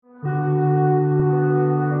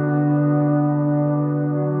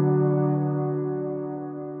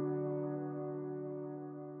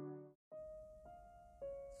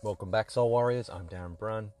Welcome back, Soul Warriors. I'm Darren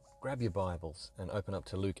Brunn. Grab your Bibles and open up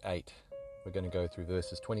to Luke 8. We're going to go through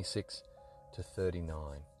verses 26 to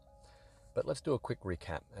 39. But let's do a quick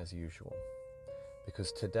recap as usual,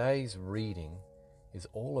 because today's reading is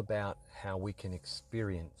all about how we can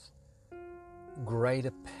experience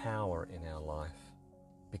greater power in our life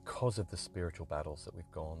because of the spiritual battles that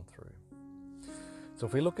we've gone through. So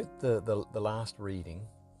if we look at the last reading,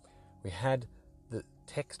 we had the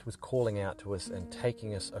text was calling out to us and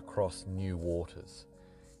taking us across new waters.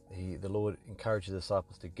 The Lord encouraged the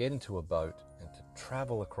disciples to get into a boat and to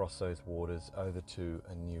travel across those waters over to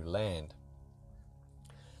a new land.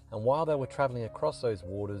 And while they were traveling across those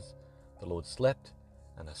waters, the Lord slept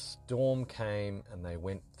and a storm came and they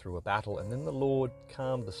went through a battle, and then the Lord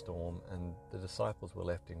calmed the storm and the disciples were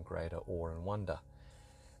left in greater awe and wonder.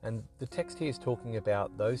 And the text here is talking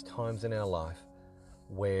about those times in our life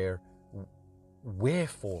where we're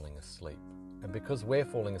falling asleep. And because we're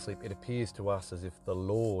falling asleep, it appears to us as if the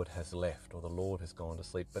Lord has left or the Lord has gone to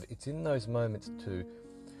sleep. But it's in those moments too,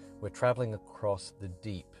 we're traveling across the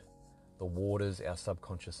deep, the waters, our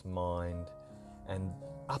subconscious mind, and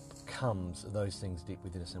up comes those things deep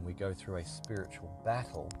within us, and we go through a spiritual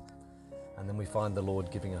battle, and then we find the Lord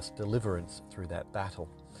giving us deliverance through that battle.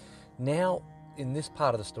 Now, in this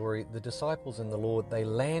part of the story, the disciples and the Lord, they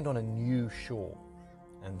land on a new shore.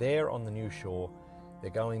 And there on the new shore,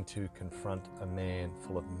 they're going to confront a man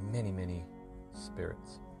full of many, many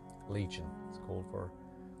spirits. Legion, it's called for.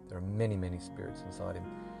 There are many, many spirits inside him.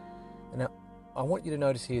 And now, I want you to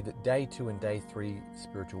notice here that day 2 and day 3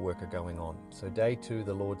 spiritual work are going on. So day 2,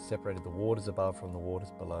 the Lord separated the waters above from the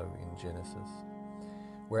waters below in Genesis.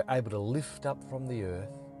 We're able to lift up from the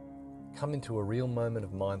earth, come into a real moment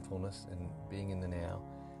of mindfulness and being in the now,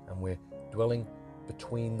 and we're dwelling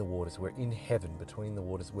between the waters. We're in heaven between the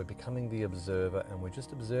waters. We're becoming the observer, and we're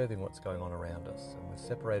just observing what's going on around us, and we're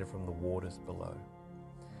separated from the waters below.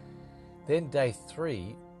 Then day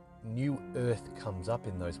 3, new earth comes up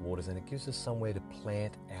in those waters, and it gives us somewhere to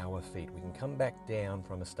plant our feet. We can come back down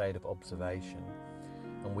from a state of observation,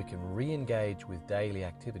 and we can re-engage with daily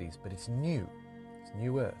activities, but it's new. It's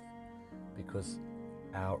new earth, because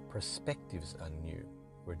our perspectives are new.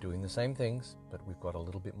 We're doing the same things, but we've got a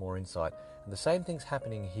little bit more insight. And the same thing's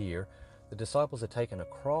happening here. The disciples are taken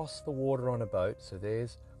across the water on a boat, so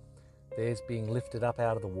there's being lifted up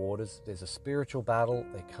out of the waters. There's a spiritual battle.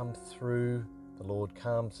 They come through. The Lord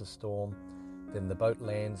calms the storm. Then the boat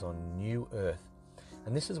lands on new earth.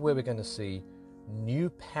 And this is where we're going to see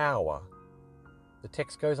new power. The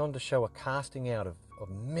text goes on to show a casting out of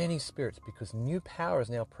many spirits, because new power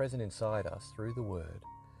is now present inside us through the Word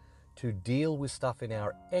to deal with stuff in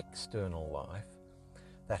our external life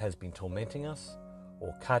that has been tormenting us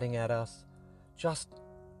or cutting at us, just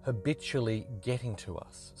habitually getting to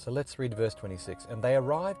us. So let's read verse 26. And they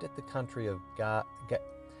arrived at the country of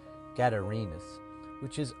Gadarenes,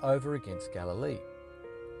 which is over against Galilee.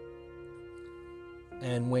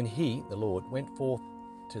 And when he, the Lord, went forth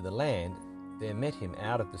to the land, there met him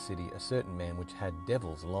out of the city a certain man which had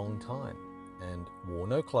devils long time, and wore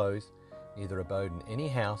no clothes, neither abode in any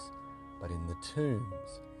house, but in the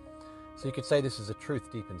tombs. So you could say this is a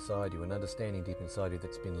truth deep inside you, an understanding deep inside you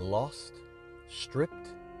that's been lost, stripped,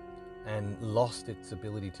 and lost its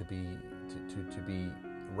ability to be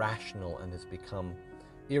rational and has become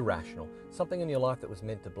irrational. Something in your life that was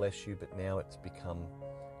meant to bless you, but now it's become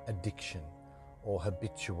addiction or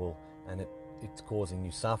habitual, and it's causing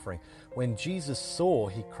you suffering. When Jesus saw,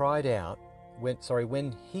 he cried out.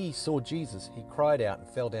 When he saw Jesus, he cried out and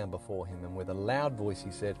fell down before him, and with a loud voice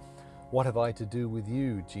he said, "What have I to do with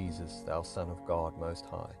you, Jesus, thou Son of God Most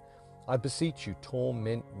High? I beseech you,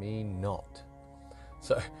 torment me not."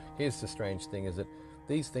 So here's the strange thing, is that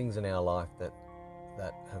these things in our life that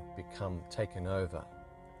have become taken over,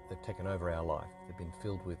 they've taken over our life. They've been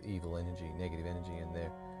filled with evil energy, negative energy, and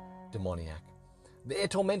they're demoniac. They're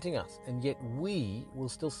tormenting us, and yet we will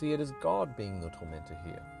still see it as God being the tormentor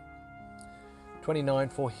here. 29,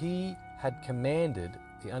 for he had commanded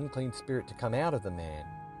the unclean spirit to come out of the man,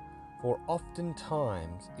 for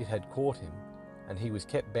oftentimes it had caught him, and he was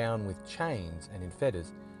kept bound with chains and in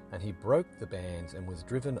fetters, and he broke the bands and was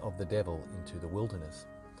driven of the devil into the wilderness.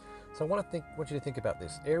 So I want you to think about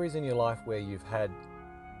this. Areas in your life where you've had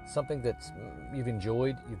something that's you've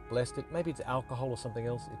enjoyed, you've blessed it. Maybe it's alcohol or something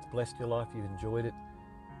else. It's blessed your life, you've enjoyed it.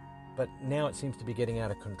 But now it seems to be getting out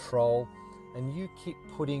of control, and you keep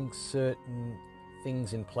putting certain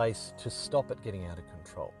things in place to stop it getting out of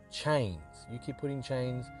control. Chains. You keep putting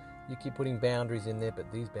chains, you keep putting boundaries in there,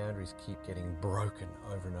 but these boundaries keep getting broken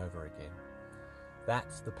over and over again.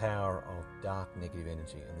 That's the power of dark negative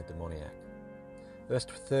energy and the demoniac. Verse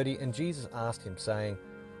 30, and Jesus asked him, saying,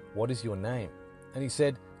 what is your name? And he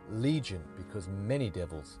said, Legion, because many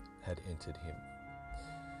devils had entered him.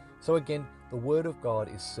 So again, the Word of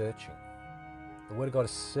God is searching. The Word of God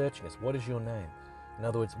is searching us. What is your name? In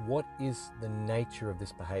other words, what is the nature of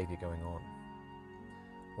this behavior going on?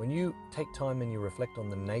 When you take time and you reflect on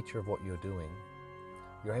the nature of what you're doing,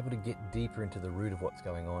 you're able to get deeper into the root of what's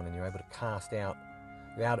going on, and you're able to cast out,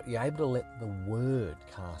 you're able to let the Word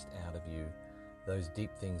cast out of you those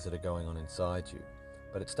deep things that are going on inside you.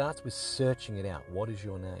 But it starts with searching it out. What is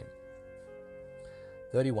your name?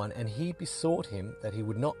 31, and he besought him that he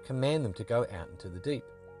would not command them to go out into the deep.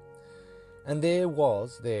 And there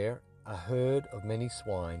was there a herd of many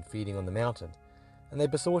swine feeding on the mountain, and they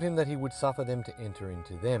besought him that he would suffer them to enter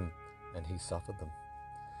into them, and he suffered them.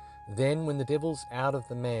 Then when the devils went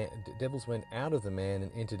out of the man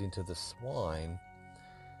and entered into the swine,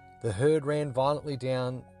 the herd ran violently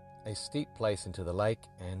down a steep place into the lake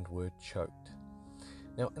and were choked.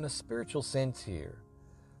 Now, in a spiritual sense here,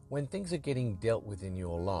 when things are getting dealt with in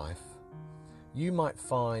your life, you might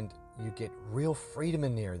find you get real freedom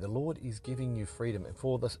in there. The Lord is giving you freedom. And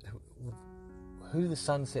for this, who the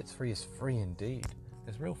Son sets free is free indeed.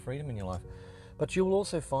 There's real freedom in your life. But you'll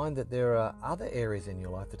also find that there are other areas in your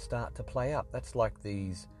life that start to play up. That's like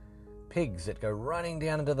these pigs that go running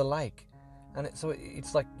down into the lake. And it's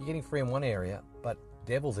like you're getting free in one area, but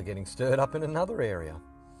devils are getting stirred up in another area.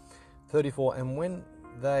 34, and when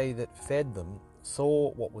they that fed them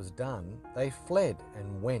saw what was done, they fled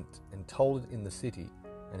and went and told it in the city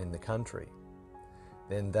and in the country.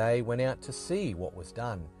 Then they went out to see what was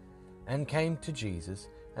done, and came to Jesus,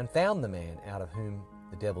 and found the man out of whom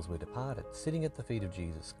the devils were departed, sitting at the feet of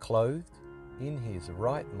Jesus, clothed in his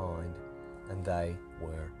right mind, and they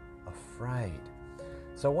were afraid.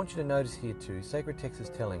 So I want you to notice here too, sacred text is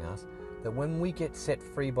telling us that when we get set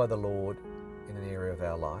free by the Lord in an area of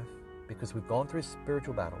our life, because we've gone through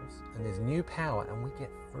spiritual battles and there's new power and we get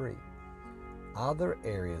free, other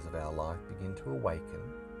areas of our life begin to awaken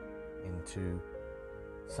into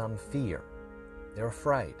some fear. They're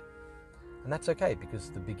afraid. And that's okay, because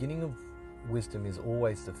the beginning of wisdom is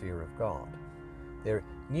always the fear of God. There are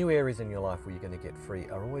new areas in your life where you're going to get free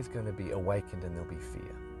are always going to be awakened, and there'll be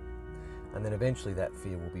fear. And then eventually that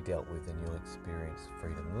fear will be dealt with and you'll experience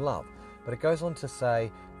freedom and love. But it goes on to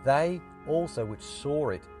say, they also which saw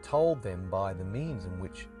it told them by the means in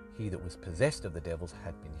which he that was possessed of the devils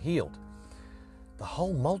had been healed. The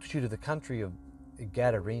whole multitude of the country of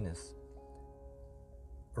Gadarenes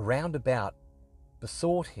round about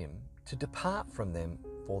besought him to depart from them,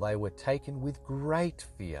 for they were taken with great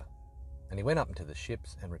fear. And he went up into the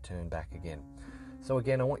ships and returned back again. So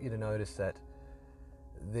again, I want you to notice that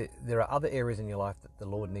there are other areas in your life that the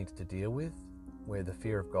Lord needs to deal with, where the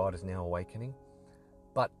fear of God is now awakening,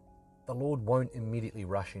 but the Lord won't immediately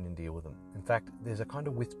rush in and deal with them. In fact, there's a kind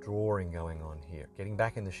of withdrawing going on here, getting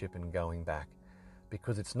back in the ship and going back,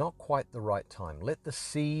 because it's not quite the right time. Let the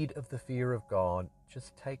seed of the fear of God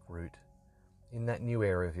just take root in that new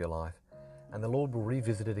area of your life, and the Lord will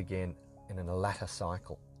revisit it again in a latter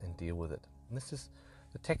cycle and deal with it. And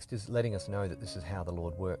the text is letting us know that this is how the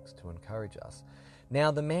Lord works to encourage us. Now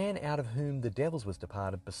the man out of whom the devils was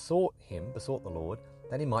departed besought the Lord,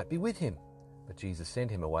 that he might be with him. But Jesus sent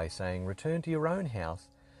him away, saying, Return to your own house,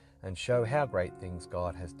 and show how great things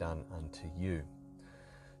God has done unto you.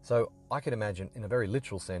 So I can imagine, in a very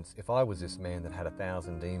literal sense, if I was this man that had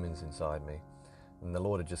 1,000 demons inside me, and the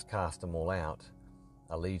Lord had just cast them all out,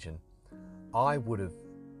 a legion, I would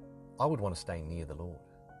want to stay near the Lord.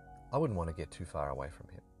 I wouldn't want to get too far away from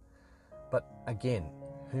him. But again,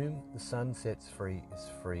 whom the Son sets free is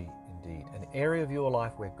free indeed. An area of your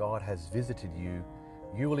life where God has visited you,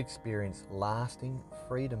 you will experience lasting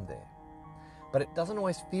freedom there. But it doesn't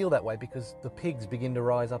always feel that way, because the pigs begin to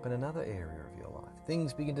rise up in another area of your life.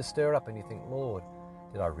 Things begin to stir up and you think, Lord,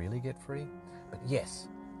 did I really get free? But yes,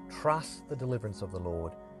 trust the deliverance of the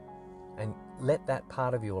Lord, and let that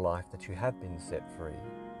part of your life that you have been set free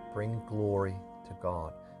bring glory to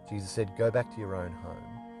God. Jesus said, go back to your own home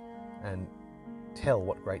and tell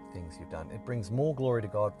what great things you've done. It brings more glory to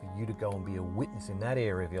God for you to go and be a witness in that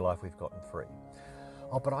area of your life we've gotten free.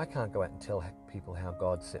 Oh, but I can't go out and tell people how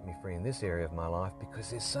God set me free in this area of my life because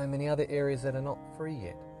there's so many other areas that are not free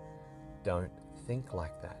yet. Don't think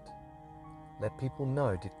like that. Let people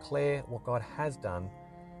know, declare what God has done,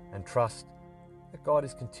 and trust that God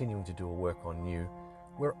is continuing to do a work on you.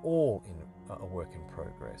 We're all in a work in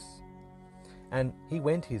progress. And he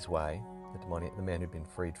went his way, the man who'd been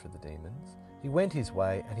freed from the demons. He went his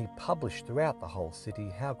way, and he published throughout the whole city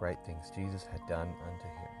how great things Jesus had done unto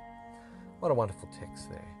him. What a wonderful text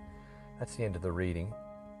there. That's the end of the reading.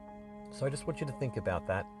 So I just want you to think about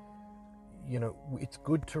that. it's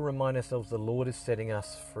good to remind ourselves the Lord is setting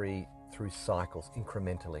us free through cycles,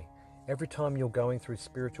 incrementally. Every time you're going through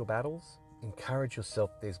spiritual battles, encourage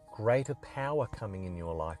yourself. There's greater power coming in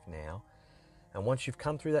your life now. And once you've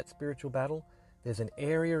come through that spiritual battle, there's an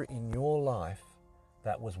area in your life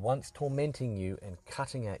that was once tormenting you and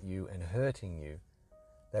cutting at you and hurting you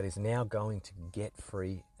that is now going to get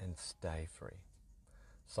free and stay free.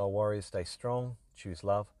 Soul Warriors, stay strong, choose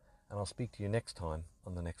love, and I'll speak to you next time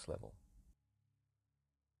on the next level.